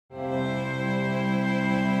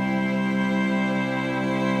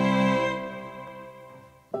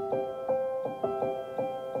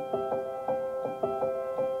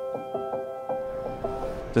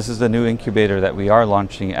This is the new incubator that we are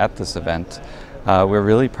launching at this event. We're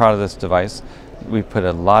really proud of this device. We put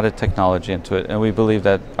a lot of technology into it, and we believe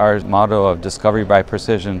that our motto of discovery by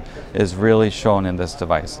precision is really shown in this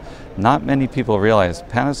device. Not many people realize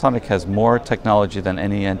Panasonic has more technology than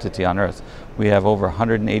any entity on Earth. We have over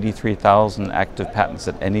 183,000 active patents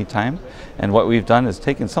at any time, and what we've done is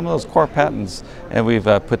taken some of those core patents and we've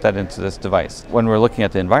put that into this device. When we're looking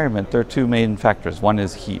at the environment, there are two main factors. One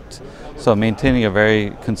is heat. So maintaining a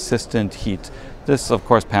very consistent heat. This, of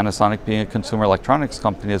course, Panasonic, being a consumer electronics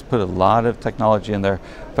company, has put a lot of technology in there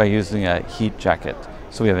by using a heat jacket.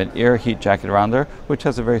 So we have an air heat jacket around there, which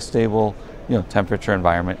has a very stable, temperature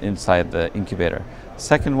environment inside the incubator.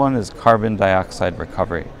 Second one is carbon dioxide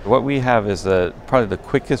recovery. What we have is probably the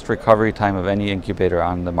quickest recovery time of any incubator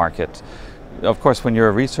on the market. Of course, when you're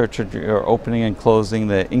a researcher, you're opening and closing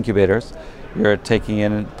the incubators. You're taking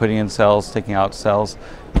in and putting in cells, taking out cells.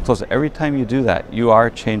 So every time you do that, you are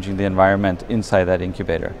changing the environment inside that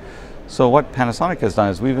incubator. So what Panasonic has done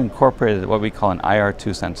is we've incorporated what we call an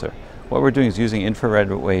IR2 sensor. What we're doing is using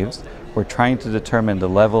infrared waves. We're trying to determine the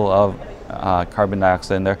level of carbon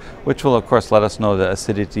dioxide in there, which will of course let us know the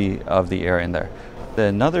acidity of the air in there.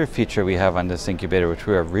 Another feature we have on this incubator, which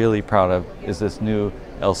we are really proud of, is this new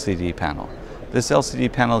LCD panel. This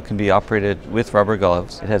LCD panel can be operated with rubber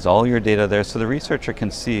gloves. It has all your data there, so the researcher can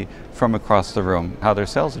see from across the room how their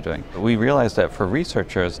cells are doing. We realized that for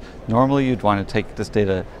researchers, normally you'd want to take this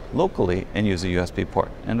data locally and use a USB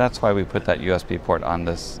port, and that's why we put that USB port on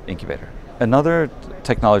this incubator. Another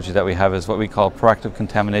technology that we have is what we call proactive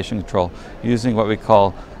contamination control, using what we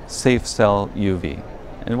call safe cell UV.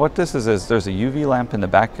 And what this is there's a UV lamp in the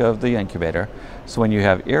back of the incubator. So when you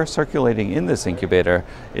have air circulating in this incubator,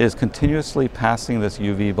 it is continuously passing this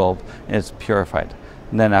UV bulb and it's purified.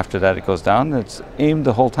 And then after that it goes down, and it's aimed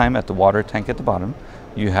the whole time at the water tank at the bottom.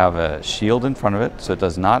 You have a shield in front of it, so it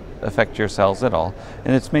does not affect your cells at all.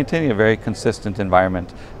 And it's maintaining a very consistent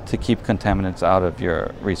environment to keep contaminants out of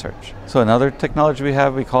your research. So another technology we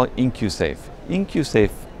have, we call it IncuSafe.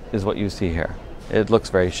 IncuSafe is what you see here. It looks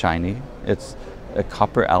very shiny. It's a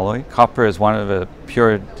copper alloy. Copper is one of the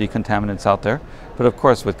pure decontaminants out there, but of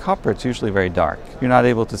course with copper it's usually very dark. You're not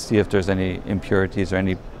able to see if there's any impurities or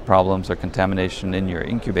any problems or contamination in your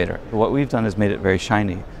incubator. What we've done is made it very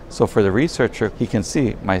shiny. So for the researcher, he can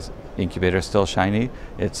see my incubator is still shiny.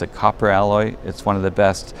 It's a copper alloy. It's one of the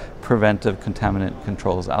best preventive contaminant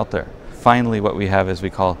controls out there. Finally, what we have is we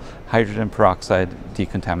call hydrogen peroxide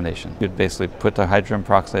decontamination. You'd basically put the hydrogen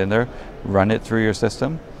peroxide in there, run it through your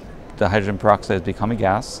system. The hydrogen peroxide has become a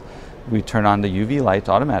gas. We turn on the UV light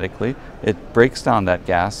automatically. It breaks down that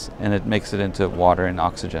gas and it makes it into water and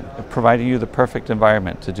oxygen, providing you the perfect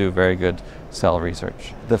environment to do very good cell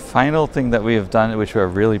research. The final thing that we have done, which we are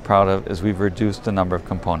really proud of, is we've reduced the number of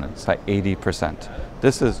components by 80%.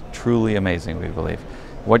 This is truly amazing, we believe.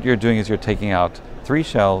 What you're doing is you're taking out 3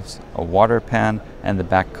 shelves, a water pan, and the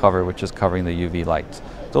back cover, which is covering the UV light.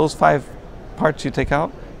 Those 5 parts you take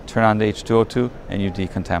out, turn on the H2O2, and you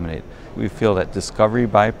decontaminate. We feel that discovery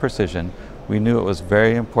by precision, we knew it was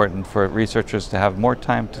very important for researchers to have more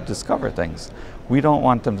time to discover things. We don't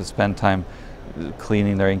want them to spend time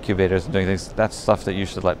cleaning their incubators and doing things. That's stuff that you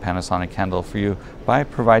should let Panasonic handle for you by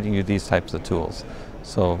providing you these types of tools.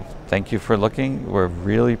 So thank you for looking. We're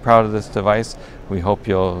really proud of this device. We hope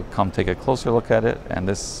you'll come take a closer look at it, and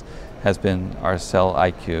this has been our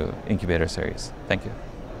CellIQ Incubator series. Thank you.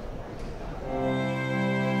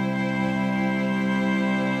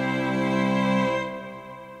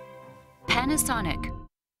 Panasonic.